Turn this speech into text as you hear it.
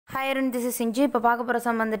Hi everyone, this is Sinju. இப்போ பார்க்க போற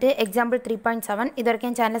சம் வந்துட்டு example 3.7. இது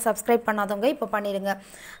வரைக்கும் சேனலை சப்ஸ்கிரைப் பண்ணாதவங்க இப்போ பண்ணிடுங்க.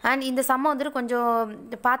 And இந்த சம் வந்துட்டு கொஞ்சம்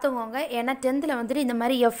பார்த்துக்கோங்க. ஏன்னா 10th வந்துட்டு இந்த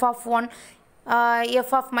மாதிரி f of 1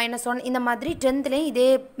 f of -1 இந்த மாதிரி 10thலயும் இதே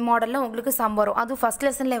மாடல்ல உங்களுக்கு சம் வரும். அது ஃபர்ஸ்ட்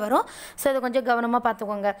லெசன்ல வரும். சோ இத கொஞ்சம் கவனமா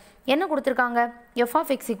பார்த்துக்கோங்க. என்ன கொடுத்திருக்காங்க? f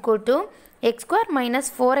of x = x square minus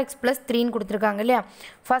 4x plus 3 ன்னு கொடுத்திருக்காங்க இல்லையா?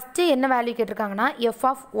 ஃபர்ஸ்ட் என்ன வேல்யூ கேட்டிருக்காங்கன்னா f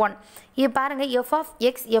of 1. இது பாருங்க f of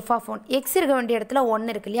x f of 1. x இருக்க வேண்டிய இடத்துல 1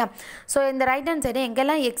 இருக்கு இல்லையா? சோ இந்த ரைட் ஹேண்ட் சைடு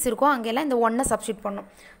எங்கெல்லாம் x இருக்கோ அங்கெல்லாம் இந்த 1 சப்ஸ்டிட்யூட் பண்ணனும்.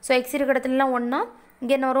 சோ x இருக்க இடத்துலலாம் 1 னா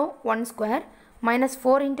இங்க என்ன வரும்? 1 square minus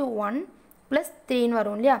 4 into 1 plus 3 ன்னு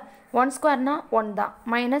வரும் இல்லையா? 1 square னா 1 தான்.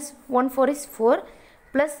 minus 1 4 is 4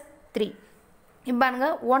 plus 3. இப்போ பாருங்க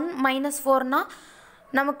 1 minus 4 னா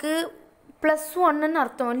நமக்கு plus 1 ன்னு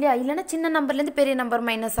அர்த்தம் இல்லையா? இல்லனா சின்ன நம்பர்ல இருந்து பெரிய நம்பர்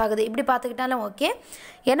மைனஸ் ஆகுது. இப்படி பாத்துக்கிட்டாலும் ஓகே.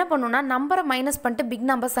 என்ன பண்ணனும்னா நம்பரை மைனஸ் பண்ணிட்டு பிக்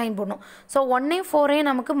நம்பர் சைன் பண்ணனும். சோ 1 ஐயும் 4 ஐயும்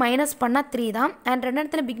நமக்கு மைனஸ் பண்ணா 3 தான். and ரெண்டு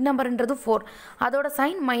இடத்துல பிக் நம்பர்ன்றது 4. அதோட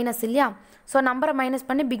சைன் மைனஸ் இல்லையா? சோ நம்பரை மைனஸ்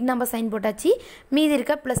பண்ணி பிக் நம்பர் சைன் போட்டாச்சு. மீதி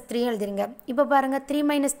இருக்க +3 எழுதிருங்க. இப்போ பாருங்க 3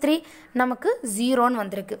 - 3 நமக்கு 0 ன்னு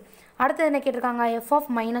வந்திருக்கு. அடுத்து என்ன கேட்டிருக்காங்க? f of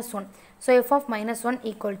 -1. So f of -1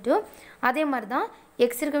 = அதே மாதிரி தான்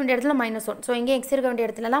x இருக்க வேண்டிய இடத்துல -1. சோ இங்க x இருக்க வேண்டிய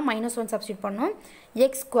இடத்துலலாம் -1 சப்ஸ்டிட்யூட் பண்ணனும்.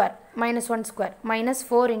 x square -1 square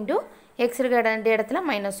 -4 into x இருக்க வேண்டிய இடத்துல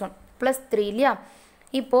 -1 plus 3 இல்லையா?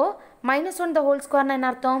 இப்போ -1 the whole square னா என்ன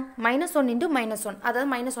அர்த்தம்? -1 into -1. அதாவது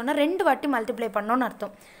 -1 ரெண்டு வாட்டி மல்டிப்ளை பண்ணனும்னு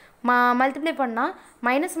அர்த்தம். மல்டிப்ளை பண்ணா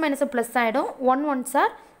மைனஸ் ப்ளஸ் ஆயிடும். 1 1s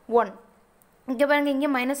are 1. இங்க பாருங்க இங்க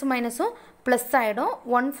மைனஸும் ப்ளஸ் ஆயிடும்.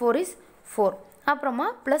 1 4 is 4. அப்புறமா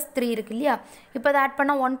 +3 இருக்கு இல்லையா? இப்போ அத ஆட்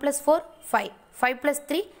பண்ணா 1 + 4 5. 5 +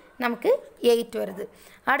 3 நமக்கு 8 வருது.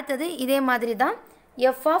 அடுத்து இதே மாதிரி தான்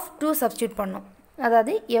f of 2 சப்ஸ்டிட்யூட் பண்ணனும்.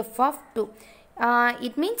 அதாவது f of 2.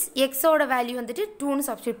 it means x ஓட வேல்யூ வந்துட்டு 2 ன்னு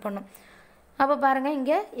சப்ஸ்டிட்யூட் பண்ணனும். அப்ப பாருங்க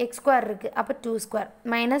இங்க x ஸ்கொயர் இருக்கு. அப்ப 2 ஸ்கொயர்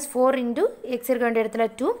 -4 into x இருக்க வேண்டிய இடத்துல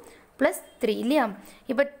 2 plus 3 இல்லையா?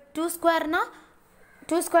 இப்போ 2 ஸ்கொயர்னா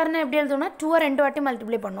எப்படி எழுதுவோம்னா 2 ரெண்டு வாட்டி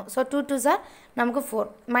மல்டிப்ளை பண்ணனும். சோ 2 2s are நமக்கு 4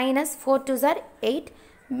 -4 2s are 8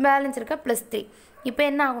 பேலன்ஸ் இருக்க +3. இப்போ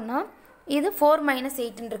என்ன ஆகும்னா இது 4 -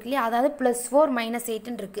 8 ன்னு இருக்கு இல்லையா? அதாவது +4 - 8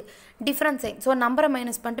 ன்னு இருக்கு. Difference sign. சோ நம்பரை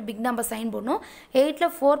மைனஸ் பண்ணிட்டு பிக் நம்பர் சைன் போடணும். 8ல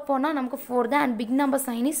 4 போனா நமக்கு 4 தான் and big number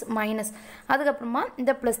sign is minus. அதுக்கு அப்புறமா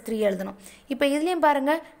இந்த +3 எழுதணும். இப்போ இதுலயும்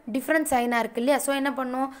பாருங்க டிஃபரன்ஸ் சைனா இருக்கு இல்லையா? சோ என்ன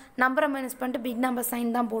பண்ணுவோம்? நம்பரை மைனஸ் பண்ணிட்டு பிக் நம்பர்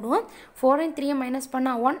சைன் தான் போடுவோம். 4 and 3 மைனஸ்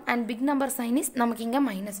பண்ணா 1 and big number sign is நமக்கு இங்க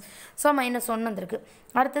மைனஸ். சோ -1 வந்திருக்கு.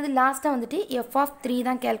 அடுத்து லாஸ்டா வந்துட்டு f of 3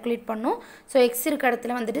 தான் கால்குலேட் பண்ணனும். சோ x இருக்க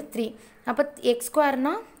இடத்துல வந்துட்டு 3. அப்ப x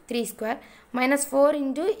ஸ்கொயர்னா 3 ஸ்கொயர் -4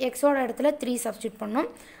 into x ஓட இடத்துல 3 சப்ஸ்டிட்யூட் பண்ணனும்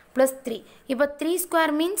 +3. இப்போ 3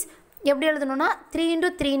 ஸ்கொயர் மீன்ஸ் எப்படி எழுதணும்னா 3 into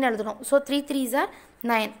 3 ன்னு எழுதணும். So 3 3s are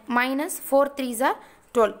 9 -4 3s are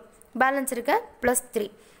 12. Balance இருக்க +3.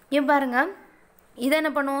 இப்போ பாருங்க இத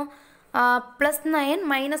என்ன பண்ணுவோம்? +9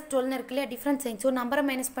 -12 ன்னு இருக்குல டிஃபரன்ஸ் சைன். சோ நம்பரை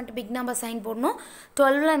மைனஸ் பண்ணிட்டு பிக் நம்பர் சைன் போடணும்.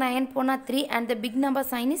 12ல 9 போனா 3 and the big number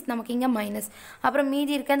sign is நமக்கு இங்க மைனஸ். அப்புறம்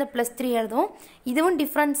மீதி இருக்க அந்த +3 எழுதுவோம். இதுவும்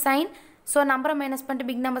டிஃபரன்ஸ் சைன். சோ நம்பரை மைனஸ் பண்ணிட்டு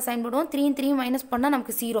பிக் நம்பர் சைன் போடுவோம். 3 3 மைனஸ் பண்ணா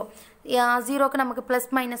நமக்கு 0. 0க்கு நமக்கு ப்ளஸ்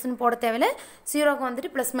மைனஸ் ன்னு போட தேவையில்ல. 0க்கு வந்துட்டு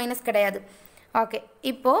ப்ளஸ் மைனஸ் கிடையாது. ஓகே.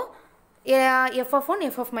 இப்போ f of 1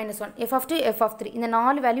 f of -1 f of 2 f of 3 இந்த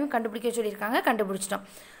நாலு வேல்யூ கண்டுபிடிக்க சொல்லிருக்காங்க. கண்டுபிடிச்சிட்டோம்.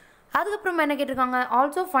 அதுக்கு அப்புறம் என்ன கேட்டிருக்காங்க?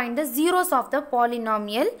 also find the zeros of the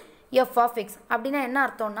polynomial f of x. அப்படினா என்ன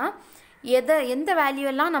அர்த்தம்னா எந்த வேல்யூ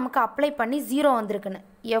எல்லாம் நமக்கு அப்ளை பண்ணி 0 வந்திருக்குன்னு.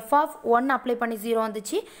 f of 1 அப்ளை பண்ணி 0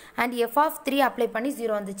 வந்துச்சு and f of 3 அப்ளை பண்ணி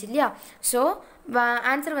 0 வந்துச்சு இல்லையா? சோ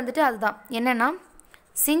ஆன்சர் வந்துட்டு அதுதான். என்னன்னா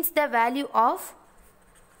since the value of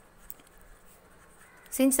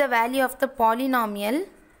the polynomial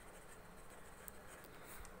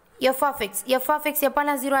f of x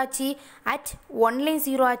எப்பலாம் 0 ஆச்சு? at 1 ல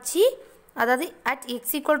 0 ஆச்சு. அதாவது at x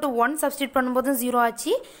 = 1 சப்ஸ்டிட்யூட் பண்ணும்போது 0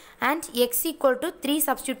 ஆச்சு and x = 3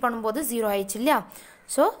 சப்ஸ்டிட்யூட் பண்ணும்போது 0 ஆயிடுச்சு இல்லையா?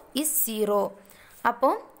 so is 0. அப்போ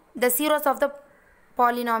the zeros of the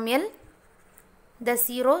polynomial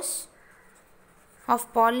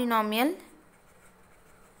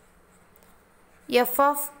f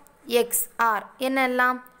of x are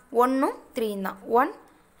என்னெல்லாம் 1 ம் 3 தான். 1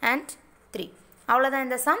 and 3. அவ்வளவுதான்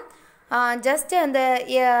இந்த சம். ஜஸ்ட் அந்த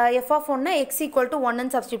f of 1 x = 1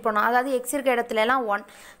 ன்னு சப்ஸ்டிட்யூட் பண்ணனும். அதாவது x இருக்க இடத்துல எல்லாம் 1.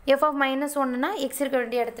 f of -1 னா x இருக்க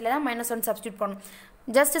வேண்டிய இடத்துல எல்லாம் -1 சப்ஸ்டிட்யூட் பண்ணனும்.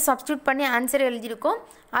 ஜஸ்ட் சப்ஸ்டிட்யூட் பண்ணி ஆன்சர் எழுதி இருக்கோம்.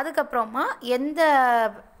 அதுக்கு அப்புறமா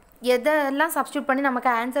எதெல்லாம் சப்ஸ்டிட்யூட் பண்ணி நமக்கு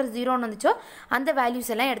ஆன்சர் 0 ன்னு வந்துச்சோ அந்த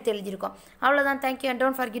வேல்யூஸ் எல்லாம் எடுத்து எழுதி இருக்கோம். அவ்வளவுதான். Thank you and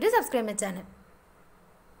don't forget to subscribe my channel.